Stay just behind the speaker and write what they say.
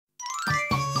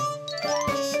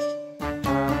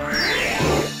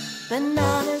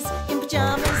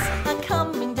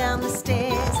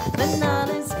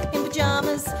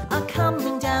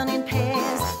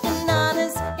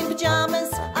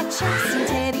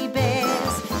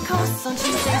course on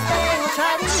Tuesdays they will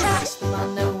try to match them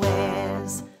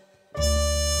underwears.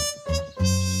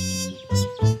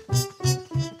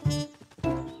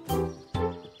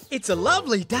 It's a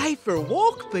lovely day for a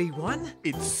walk, B1.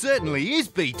 It certainly is,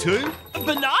 B2.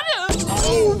 Bananas!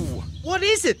 Oh! What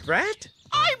is it, Rat?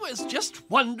 I was just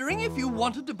wondering if you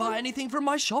wanted to buy anything from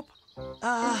my shop.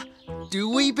 Do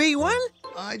we, B1?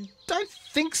 I don't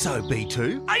think so,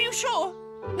 B2. Are you sure?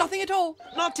 Nothing at all?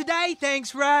 Not today,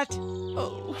 thanks, Rat.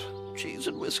 Oh, cheese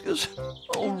and whiskers.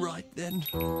 All right, then.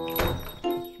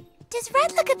 Does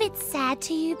Rat look a bit sad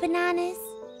to you, Bananas?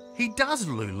 He does,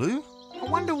 Lulu. I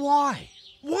wonder why.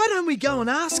 Why don't we go and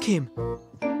ask him?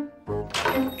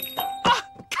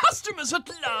 Customers at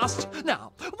last!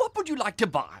 Now, what would you like to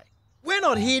buy? We're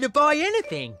not here to buy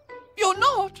anything. You're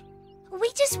not?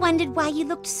 We just wondered why you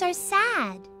looked so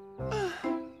sad.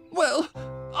 Well,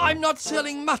 I'm not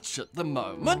selling much at the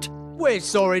moment. We're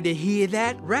sorry to hear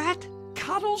that, Rat.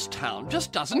 Cuddlestown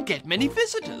just doesn't get many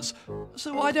visitors,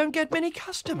 so I don't get many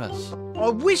customers. I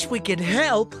wish we could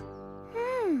help.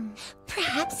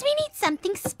 Perhaps we need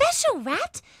something special,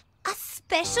 Rat. A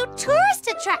special tourist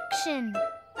attraction.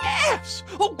 Yes!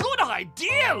 Oh, good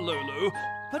idea, Lulu.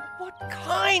 But what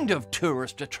kind of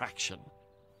tourist attraction?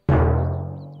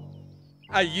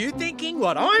 Are you thinking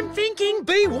what I'm thinking,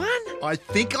 B1? I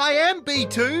think I am,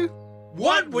 B2.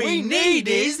 What we need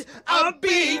is a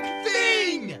big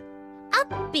thing! A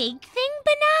big thing,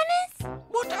 Bananas?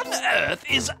 What on earth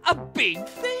is a big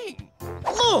thing?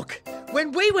 Look,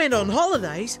 when we went on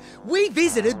holidays, we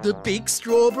visited the big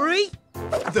strawberry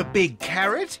The big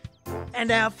carrot. and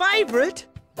our favourite,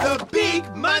 the big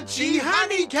munchy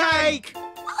honey cake.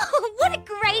 Oh, what a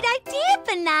great idea,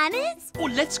 Bananas.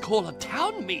 Well, let's call a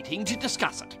town meeting to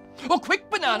discuss it. Oh, quick,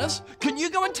 Bananas, can you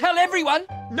go and tell everyone?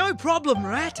 No problem,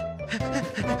 Rat.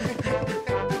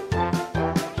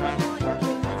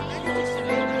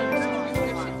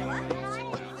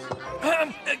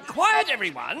 Quiet,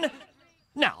 everyone.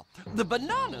 Now, the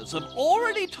Bananas have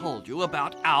already told you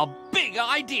about our big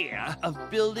idea of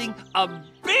building a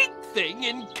big thing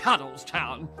in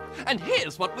Cuddlestown. And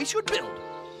here's what we should build.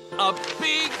 A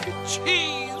big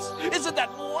cheese. Isn't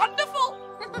that wonderful?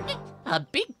 A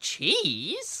big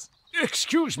cheese?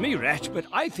 Excuse me, Rat, but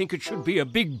I think it should be a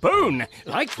big bone,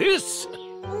 like this.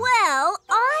 Well,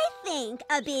 I think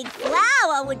a big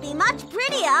flower would be much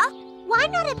prettier. Why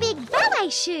not a big ballet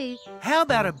shoe? How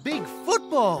about a big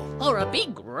football? Or a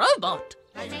big robot?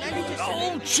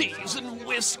 Oh, cheese and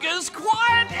whiskers,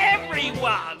 quiet,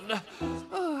 everyone!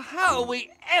 Oh, how are we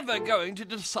ever going to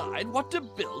decide what to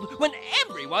build when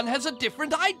everyone has a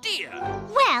different idea?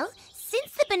 Well,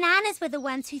 since the Bananas were the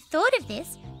ones who thought of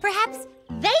this, perhaps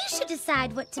they should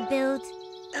decide what to build.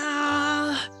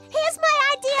 Here's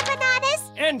my idea,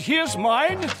 Bananas. And here's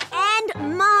mine.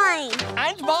 And mine.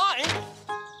 And mine!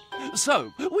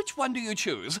 So, which one do you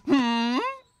choose?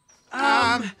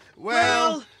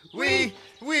 Well, we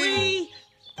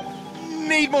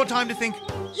need more time to think.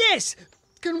 Yes.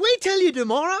 Can we tell you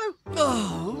tomorrow?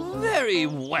 Oh, very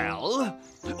well.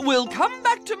 We'll come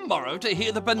back tomorrow to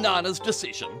hear the Bananas'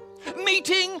 decision.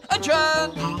 Meeting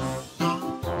adjourned!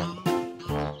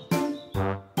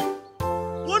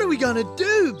 What are we going to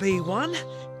do, B1?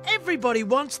 Everybody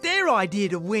wants their idea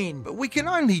to win, But we can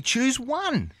only choose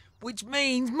one. which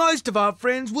means most of our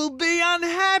friends will be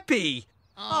unhappy.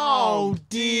 Oh,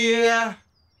 dear.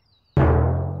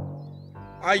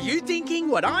 Are you thinking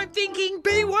what I'm thinking,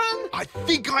 B1? I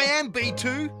think I am,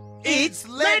 B2. It's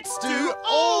Let's Do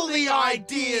All the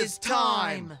Ideas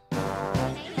time.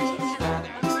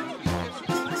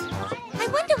 I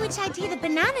wonder which idea the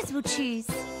Bananas will choose.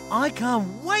 I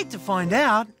can't wait to find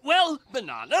out. Well,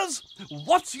 Bananas,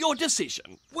 what's your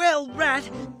decision? Well, Rat,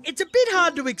 it's a bit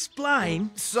hard to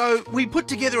explain. So we put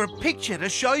together a picture to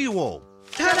show you all.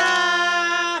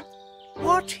 Ta-da!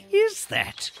 What is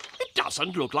that? It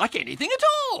doesn't look like anything at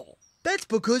all. That's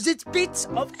because it's bits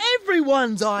of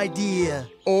everyone's idea.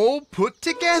 All put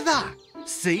together.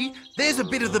 See, there's a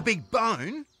bit of the big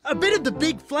bone, A bit of the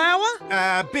big flower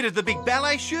a bit of the big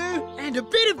ballet shoe. and a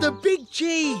bit of the big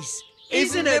cheese.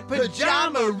 Isn't it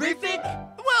pajama-rific?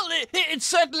 Well, it's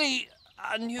certainly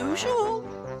unusual.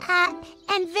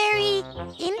 And very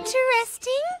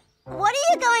interesting? What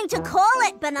are you going to call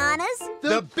it, Bananas?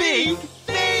 The big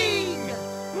thing!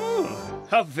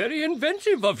 How very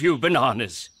inventive of you,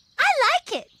 Bananas. I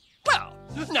like it. Well,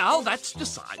 now that's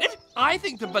decided, I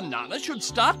think the Bananas should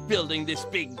start building this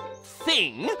big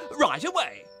thing right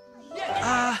away.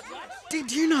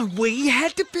 Did you know we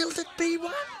had to build it, B1?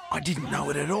 I didn't know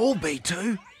it at all,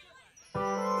 B2.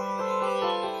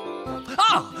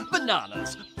 Ah,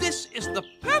 Bananas, this is the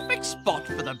perfect spot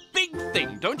for the big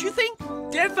thing, don't you think?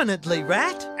 Definitely,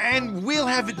 Rat. And we'll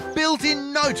have it built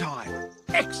in no time.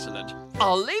 Excellent.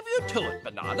 I'll leave you to it,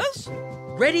 Bananas.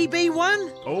 Ready,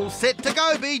 B1? All set to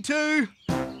go, B2.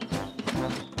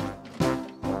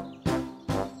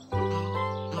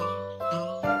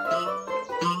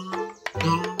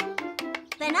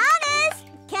 Bananas,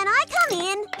 can I come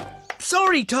in?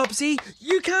 Sorry, Topsy,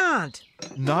 you can't.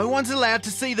 No one's allowed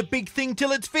to see the big thing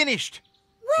till it's finished.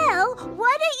 Well,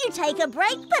 why don't you take a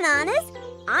break, Bananas?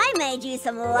 I made you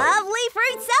some lovely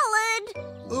fruit salad.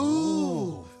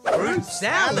 Ooh, fruit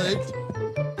salad?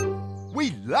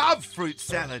 We love fruit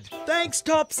salad. Thanks,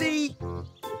 Topsy.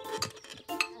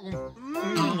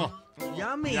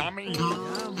 Yummy. Yummy.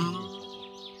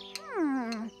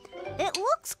 It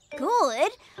looks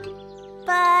good,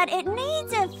 but it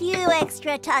needs a few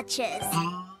extra touches.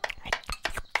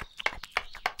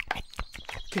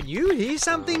 Can you hear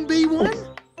something, B1?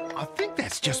 I think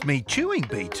that's just me chewing,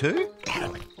 B2.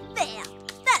 There,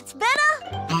 that's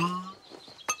better.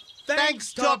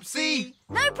 Thanks, Topsy.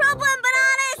 No problem,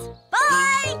 Bananas.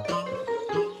 Bye.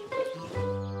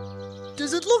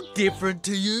 Does it look different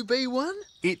to you, B1?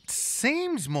 It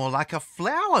seems more like a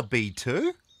flower,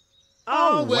 B2.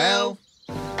 Oh, well.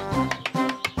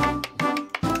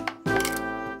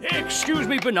 Excuse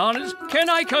me, Bananas. Can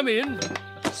I come in?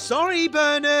 Sorry,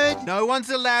 Bernard. No one's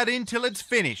allowed in till it's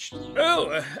finished.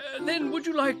 Oh, then would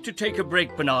you like to take a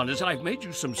break, Bananas? I've made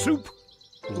you some soup.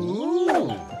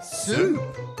 Ooh, soup.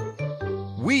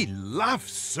 We love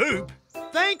soup.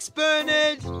 Thanks,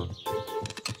 Bernard.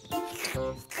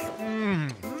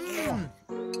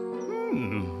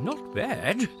 Not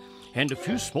bad. And a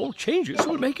few small changes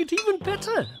will make it even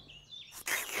better.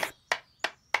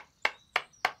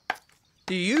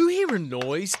 Do you hear a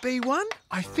noise, B1?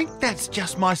 I think that's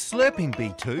just my slurping,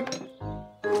 B2.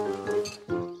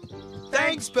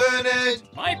 Thanks, Bernard.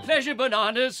 My pleasure,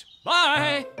 Bananas.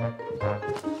 Bye.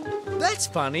 That's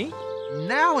funny.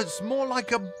 Now it's more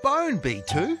like a bone,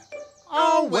 B2.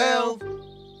 Oh, well.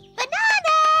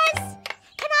 Bananas!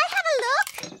 Can I have a look?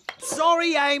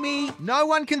 Sorry, Amy. No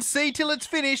one can see till it's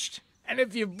finished. And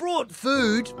if you've brought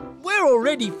food, we're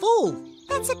already full.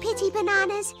 That's a pity,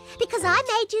 Bananas, because I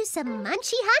made you some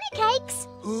munchy honey cakes.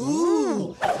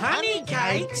 Ooh, honey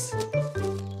cakes?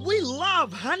 We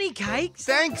love honey cakes.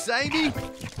 Thanks, Amy.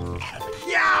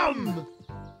 Yum!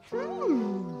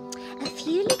 A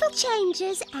few little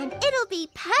changes and it'll be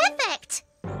perfect.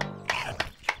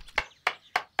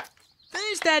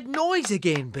 There's that noise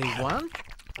again, B1.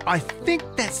 I think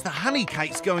that's the honey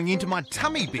cakes going into my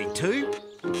tummy, B2.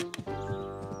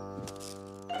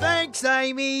 Thanks,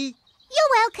 Amy.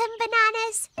 You're welcome,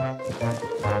 Bananas.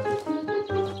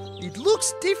 It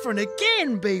looks different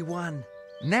again, B1.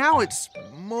 Now it's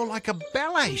more like a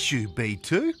ballet shoe,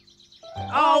 B2.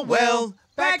 Oh, well,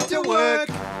 back to work.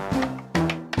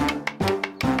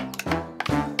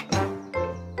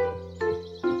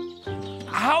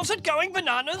 How's it going,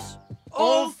 Bananas?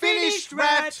 All finished,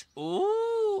 Rat.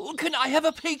 Ooh, can I have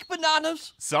a peek,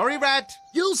 Bananas? Sorry, Rat.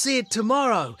 You'll see it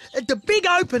tomorrow at the big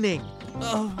opening.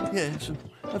 Oh, yes,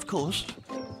 of course.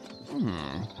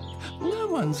 No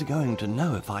one's going to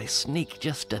know if I sneak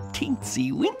just a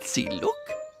teensy-wincy look.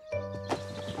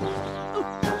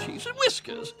 Oh, cheese and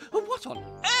whiskers. What on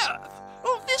earth?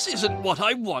 Oh, this isn't what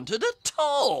I wanted at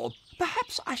all.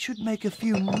 Perhaps I should make a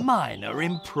few minor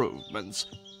improvements.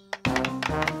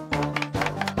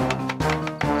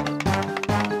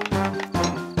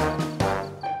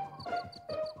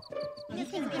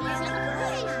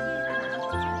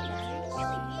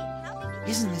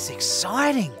 Isn't this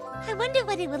exciting? I wonder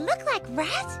what it would look like,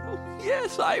 Rat.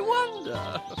 Yes, I wonder.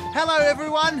 Hello,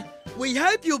 everyone. We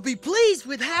hope you'll be pleased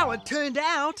with how it turned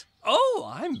out.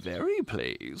 Oh, I'm very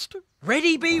pleased.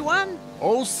 Ready, B1?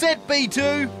 All set,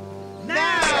 B2.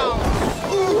 Now!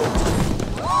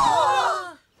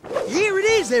 Here it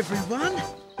is, everyone.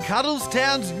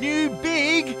 Cuddlestown's new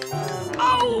big...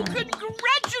 Oh,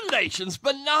 congratulations,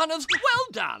 Bananas. Well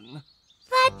done.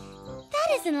 But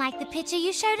that isn't like the picture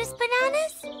you showed us,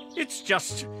 Bananas. It's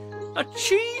just a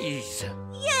cheese.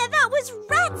 Yeah, that was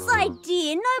Rat's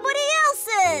idea, nobody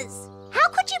else's. How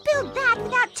could you build that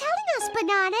without telling us,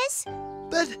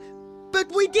 Bananas?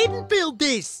 But we didn't build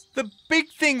this. The big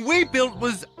thing we built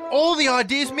was all the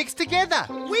ideas mixed together.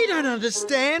 We don't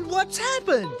understand what's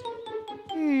happened.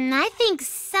 I think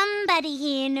somebody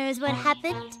here knows what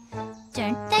happened.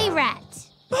 Don't they, Rat?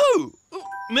 Who?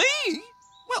 Me?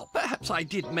 Well, perhaps I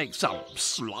did make some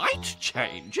slight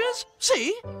changes.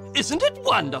 See? Isn't it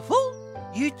wonderful?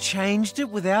 You changed it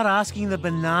without asking the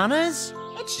bananas?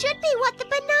 It should be what the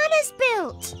Bananas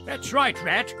built. That's right,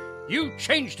 Rat. You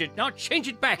changed it. Now change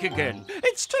it back again.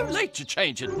 It's too late to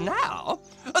change it now.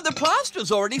 The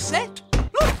plaster's already set.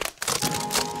 Look.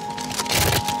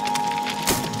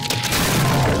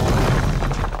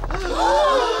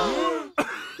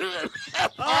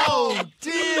 Oh,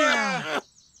 dear.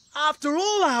 After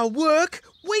all our work,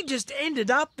 we just ended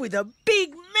up with a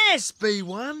big mess,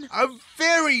 B1. A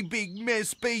very big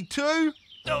mess, B2.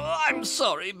 Oh, I'm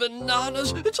sorry,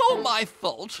 Bananas. It's all my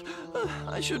fault.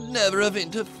 I should never have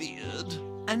interfered.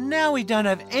 And now we don't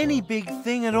have any big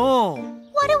thing at all.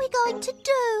 What are we going to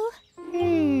do?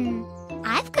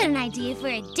 I've got an idea for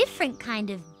a different kind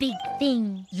of big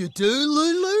thing. You do,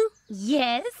 Lulu?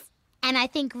 Yes, and I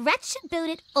think Rat should build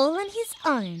it all on his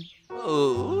own.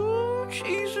 Oh,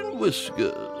 cheese and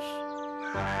whiskers.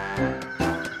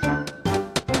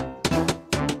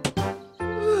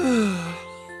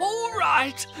 All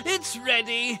right, it's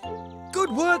ready.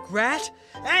 Good work, Rat.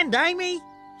 And Amy.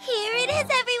 Here it is,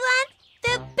 everyone.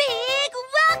 The big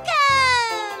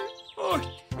welcome! Oh,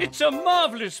 it's a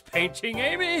marvellous painting,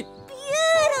 Amy.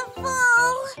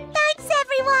 Beautiful! Thanks,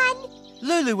 everyone.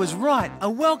 Lulu was right. A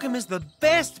welcome is the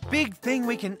best big thing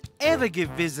we can ever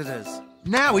give visitors.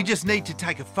 Now we just need to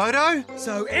take a photo.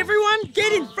 So everyone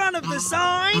get in front of the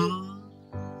sign.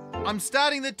 I'm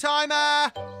starting the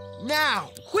timer now.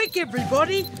 Quick,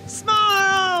 everybody.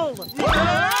 Smile.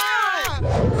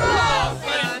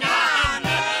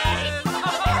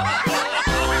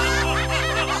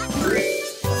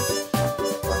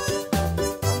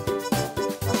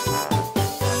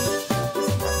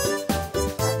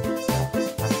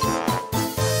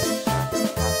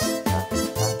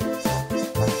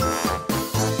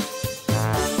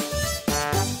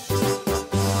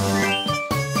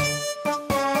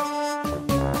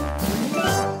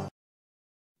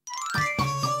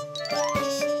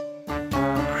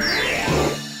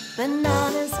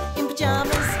 Bananas in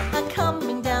pajamas are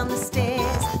coming down the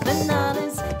stairs.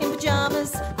 Bananas in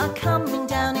pajamas are coming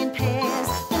down in pairs.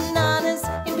 Bananas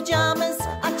in pajamas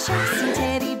are chasing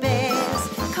teddy bears.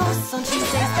 'Cause on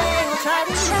Tuesdays they will try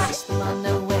to catch them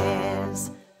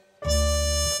unawares.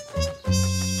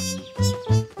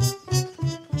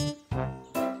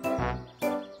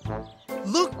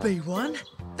 Look, B1.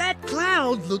 That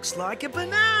cloud looks like a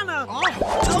banana.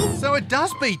 Oh, so it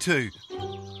does, B2.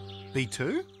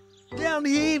 B2? Down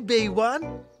here,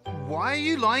 B1. Why are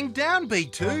you lying down,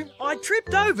 B2? I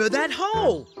tripped over that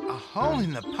hole. A hole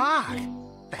in the park?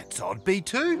 That's odd,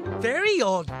 B2. Very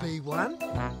odd, B1.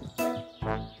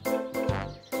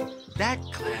 That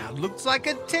cloud looks like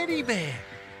a teddy bear.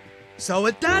 So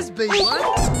it does,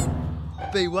 B1.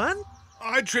 B1?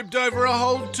 I tripped over a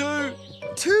hole too.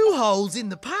 2 holes in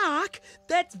the park?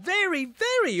 That's very,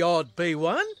 very odd,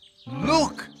 B1.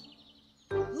 Look!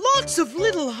 Lots of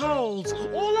little holes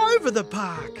all over the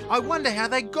park. I wonder how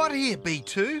they got here,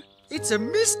 B2. It's a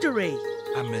mystery.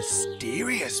 A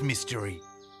mysterious mystery.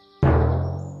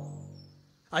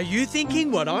 Are you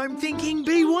thinking what I'm thinking,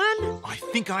 B1? I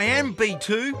think I am,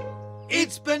 B2.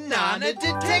 It's Banana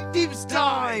Detectives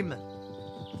time!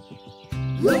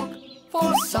 Look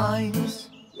for signs.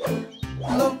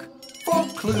 Look for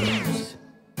clues.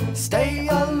 Stay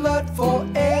alert for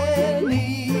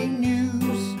any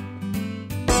news.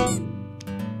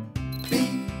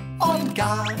 Be on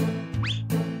guard.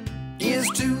 Ears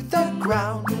to the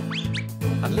ground.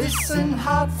 And listen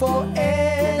hard for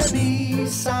any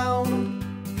sound.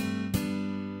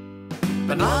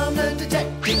 Banana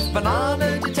detectives,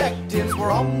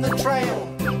 we're on the trail,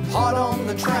 hot on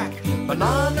the track.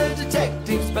 Banana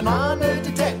detectives,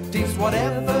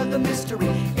 whatever the mystery,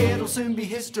 it'll soon be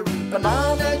history.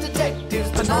 Banana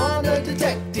detectives,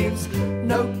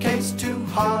 no case too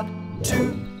hard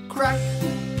to crack.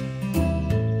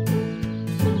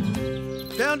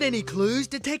 Found any clues,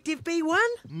 Detective B1?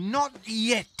 Not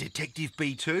yet, Detective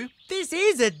B2. This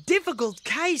is a difficult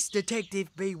case, Detective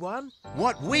B1.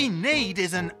 What we need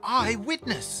is an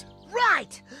eyewitness.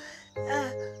 Right.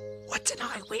 What's an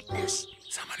eyewitness?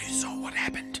 Someone who saw what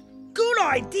happened. Good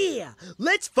idea.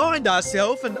 Let's find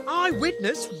ourselves an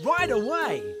eyewitness right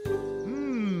away.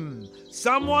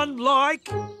 Someone like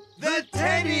The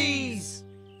Teddies!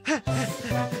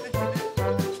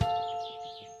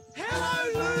 Hello,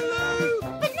 Lulu.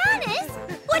 Bananas!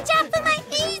 Watch out for my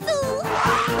easel!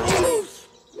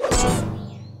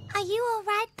 Are you all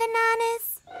right,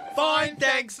 Bananas? Fine,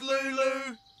 thanks,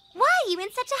 Lulu. Why are you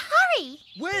in such a hurry?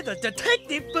 We're the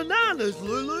Detective Bananas,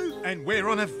 Lulu. And we're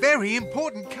on a very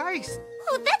important case.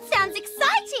 Oh, that sounds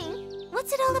exciting.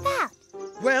 What's it all about?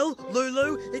 Well,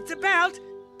 Lulu, it's about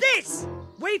this.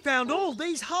 We found all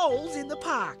these holes in the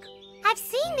park. I've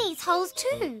seen these holes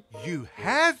too. You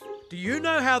have? Do you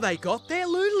know how they got there,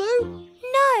 Lulu?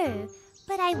 No,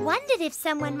 but I wondered if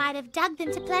someone might have dug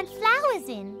them to plant flowers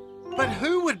in. But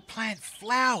who would plant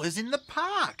flowers in the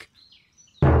park?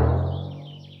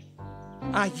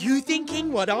 Are you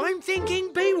thinking what I'm thinking,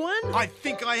 B1? I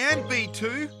think I am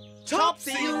B2.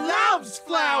 Topsy loves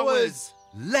flowers.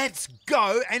 Let's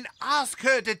go and ask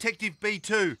her, Detective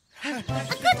B2. Good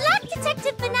luck,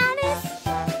 Detective Bananas.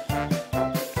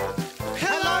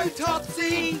 Hello,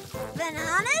 Topsy.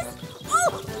 Bananas?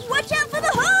 Oh, watch out for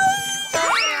the hole!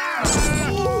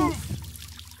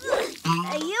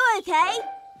 Are you okay?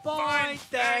 Fine,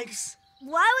 thanks.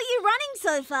 Why were you running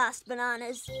so fast,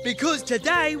 Bananas? Because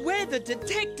today we're the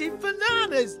Detective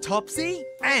Bananas, Topsy.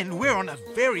 And we're on a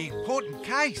very important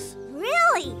case.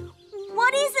 Really?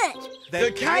 What is it?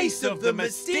 The case of the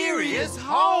mysterious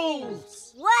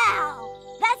holes. Wow,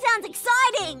 that sounds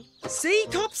exciting. See,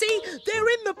 Topsy? They're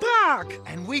in the park.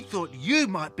 And we thought you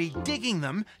might be digging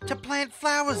them to plant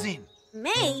flowers in.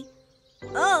 Me?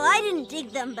 Oh, I didn't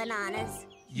dig them, Bananas.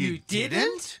 You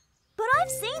didn't? But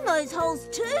I've seen those holes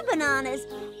too, Bananas.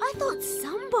 I thought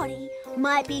somebody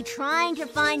might be trying to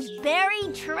find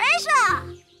buried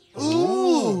treasure.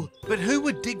 Ooh! But who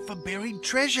would dig for buried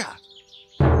treasure?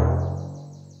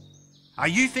 Are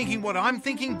you thinking what I'm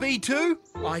thinking, B2?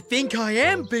 I think I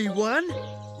am,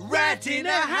 B1. Rat in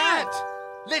a hat!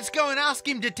 Let's go and ask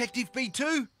him, Detective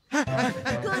B2.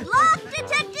 Good luck,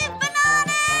 Detective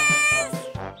Bananas!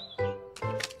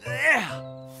 There!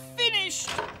 Finished!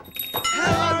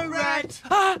 Hello, Rat.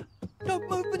 Ah! Don't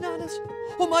move, Bananas,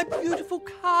 or my beautiful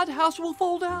card house will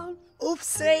fall down.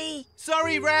 Oopsie.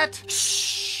 Sorry, Rat.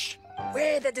 Shh.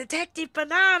 We're the Detective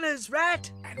Bananas,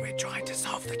 Rat. And we're trying to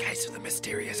solve the case of the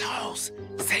mysterious holes.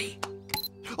 See?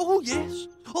 Oh, yes.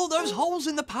 All those holes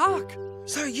in the park.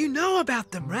 So you know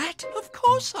about them, Rat? Of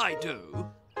course I do.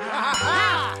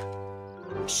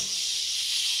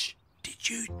 Shh. Did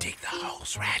you dig the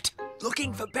holes, Rat?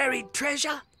 Looking for buried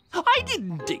treasure? I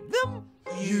didn't dig them.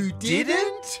 You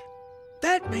didn't?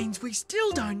 That means we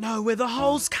still don't know where the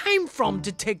holes came from,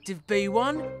 Detective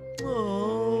B1.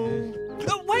 Oh.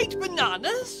 Wait,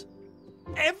 Bananas.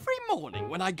 Every morning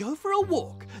when I go for a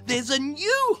walk, there's a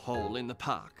new hole in the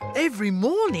park. Every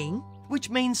morning? Which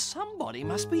means somebody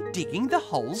must be digging the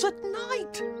holes at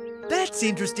night. That's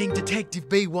interesting, Detective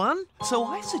B1. So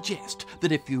I suggest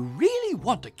that if you really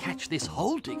want to catch this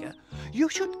hole digger, you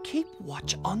should keep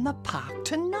watch on the park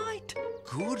tonight.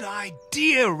 Good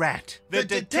idea, Rat. The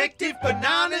Detective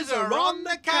Bananas are on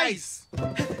the case.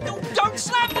 Don't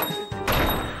slam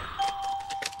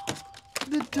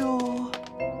the door.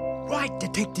 Right,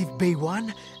 Detective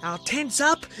B1. Our tent's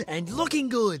up and looking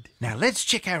good. Now let's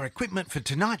check our equipment for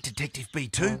tonight, Detective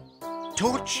B2.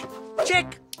 Torch?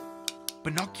 Check.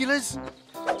 Binoculars?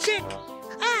 Check.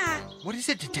 Ah! What is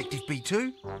it, Detective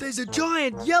B2? There's a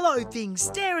giant yellow thing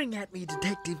staring at me,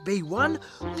 Detective B1.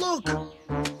 Look.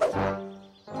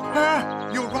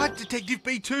 Ah, you're right, Detective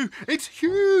B2. It's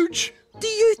huge. Do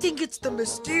you think it's the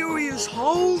mysterious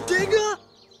hole digger?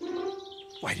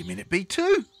 Wait a minute,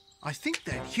 B2. I think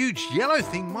that huge yellow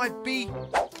thing might be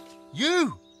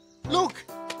you. Look.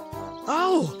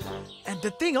 Oh, and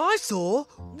the thing I saw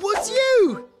was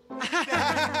you.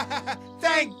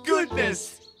 Thank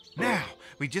goodness. Now,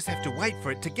 we just have to wait for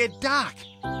it to get dark.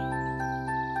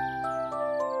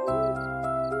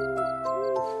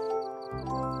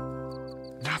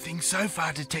 Nothing so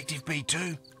far, Detective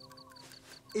B2.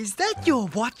 Is that your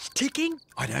watch ticking?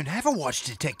 I don't have a watch,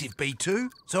 Detective B2,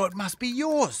 so it must be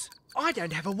yours. I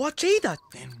don't have a watch either.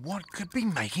 Then what could be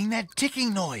making that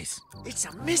ticking noise? It's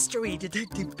a mystery,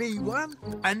 Detective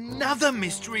B1. Another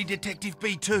mystery, Detective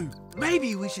B2.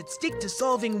 Maybe we should stick to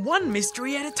solving one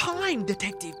mystery at a time,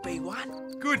 Detective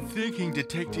B1. Good thinking,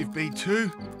 Detective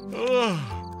B2.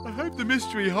 Oh, I hope the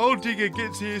mystery hole digger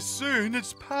gets here soon.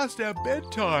 It's past our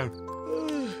bedtime.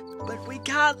 But we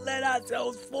can't let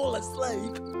ourselves fall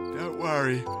asleep. Don't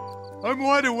worry. I'm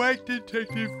wide awake,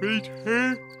 Detective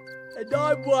B2. And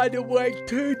I'm wide awake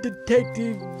too,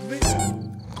 Detective B.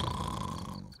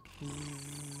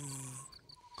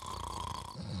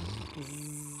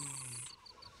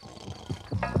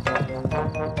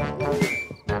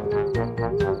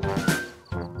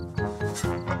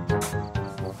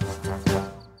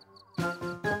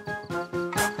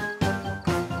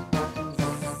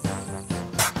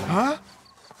 Huh?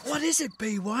 What is it,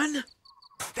 B1?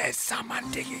 There's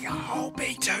someone digging a hole,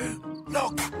 B2.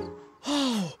 Look.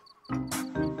 Oh.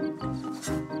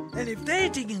 And if they're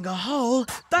digging a hole,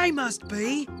 they must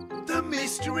be The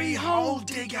mystery hole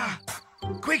digger.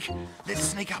 Quick, let's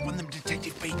sneak up on them,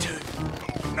 Detective B2.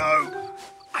 Oh, no.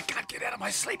 I can't get out of my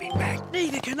sleeping bag.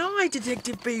 Neither can I,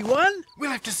 Detective B1.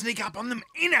 We'll have to sneak up on them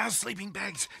in our sleeping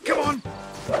bags. Come on.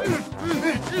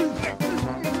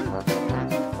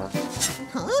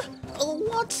 Huh?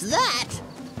 What's that?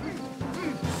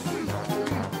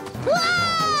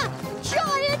 Ah!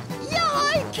 Giant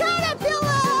yellow caterpillar!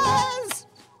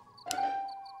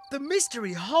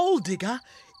 mystery hole digger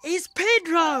is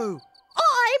Pedro.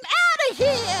 I'm out of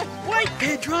here! Wait,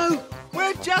 Pedro.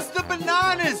 We're just the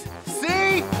bananas,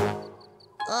 see?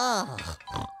 Oh,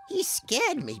 you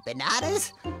scared me,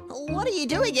 Bananas. What are you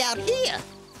doing out here?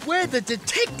 We're the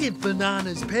detective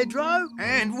bananas, Pedro.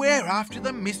 And we're after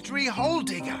the mystery hole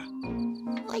digger.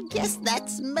 I guess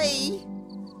that's me.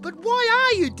 But why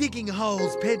are you digging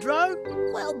holes, Pedro?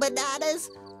 Well,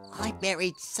 Bananas, I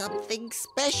buried something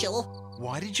special.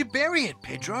 Why did you bury it,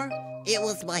 Pedro? It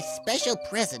was my special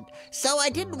present, so I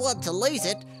didn't want to lose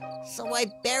it. So I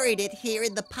buried it here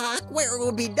in the park where it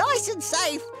would be nice and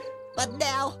safe. But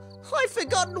now, I've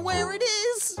forgotten where it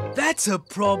is. That's a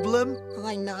problem.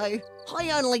 I know.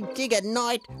 I only dig at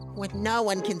night when no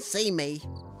one can see me.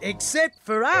 Except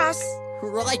for us.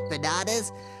 Right,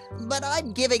 Bananas. But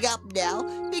I'm giving up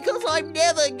now because I'm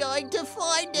never going to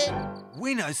find it.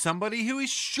 We know somebody who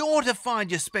is sure to find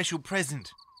your special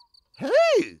present. Who?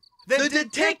 The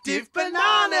Detective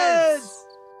Bananas!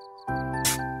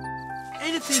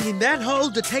 Anything in that hole,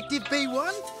 Detective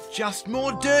B1? Just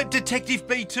more dirt, Detective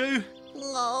B2.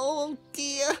 Oh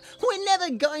dear, we're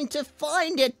never going to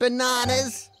find it,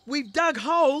 Bananas. We've dug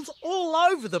holes all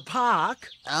over the park.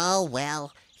 Oh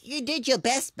well, you did your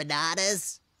best,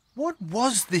 Bananas. What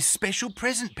was this special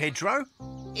present, Pedro?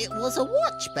 It was a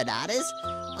watch, Bananas.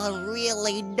 A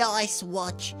really nice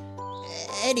watch.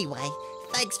 Anyway,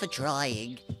 thanks for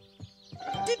trying.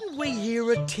 Didn't we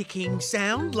hear a ticking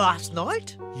sound last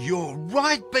night? You're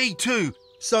right, B2.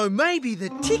 So maybe the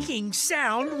ticking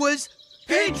sound was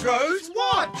Pedro's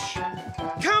watch!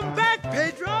 Come back,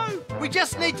 Pedro! We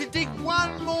just need to dig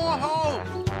one more hole.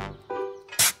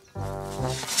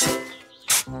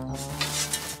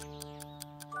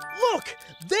 Look,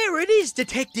 there it is,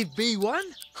 Detective B1.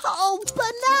 Oh,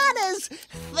 Bananas!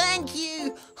 Thank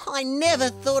you. I never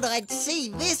thought I'd see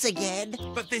this again.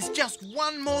 But there's just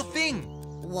one more thing.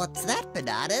 What's that,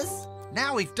 Bananas?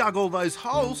 Now we've dug all those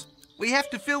holes, we have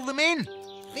to fill them in.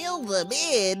 Fill them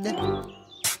in?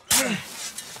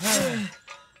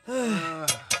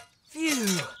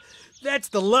 Phew. That's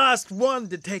the last one,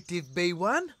 Detective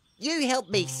B1. You helped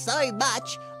me so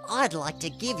much, I'd like to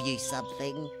give you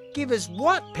something. Give us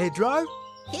what, Pedro?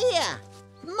 Here,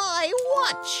 my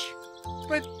watch.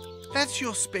 But that's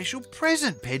your special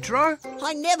present, Pedro.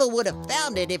 I never would have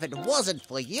found it if it wasn't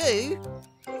for you.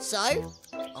 So,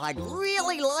 I'd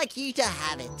really like you to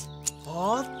have it.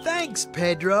 Oh, thanks,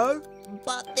 Pedro.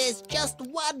 But there's just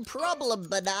one problem,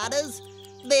 Bananas.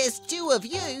 There's two of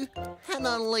you and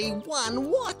only one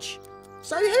watch.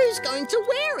 So who's going to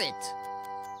wear it?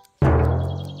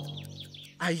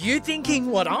 Are you thinking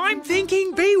what I'm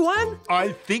thinking, B1? I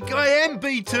think I am,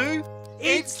 B2.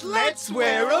 It's Let's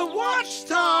Wear a Watch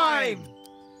time!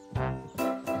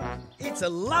 It's a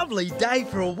lovely day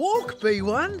for a walk,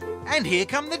 B1. And here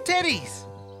come the teddies.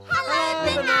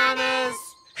 Hello, Bananas!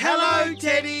 Hello,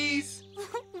 teddies!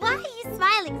 Why are you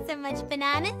smiling so much,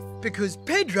 Bananas? Because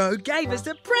Pedro gave us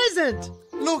a present.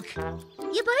 Look,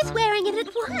 You're both wearing it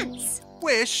at once.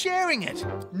 we're sharing it.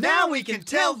 Now we can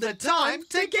tell the time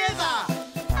together.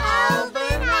 Oh,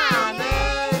 Bananas!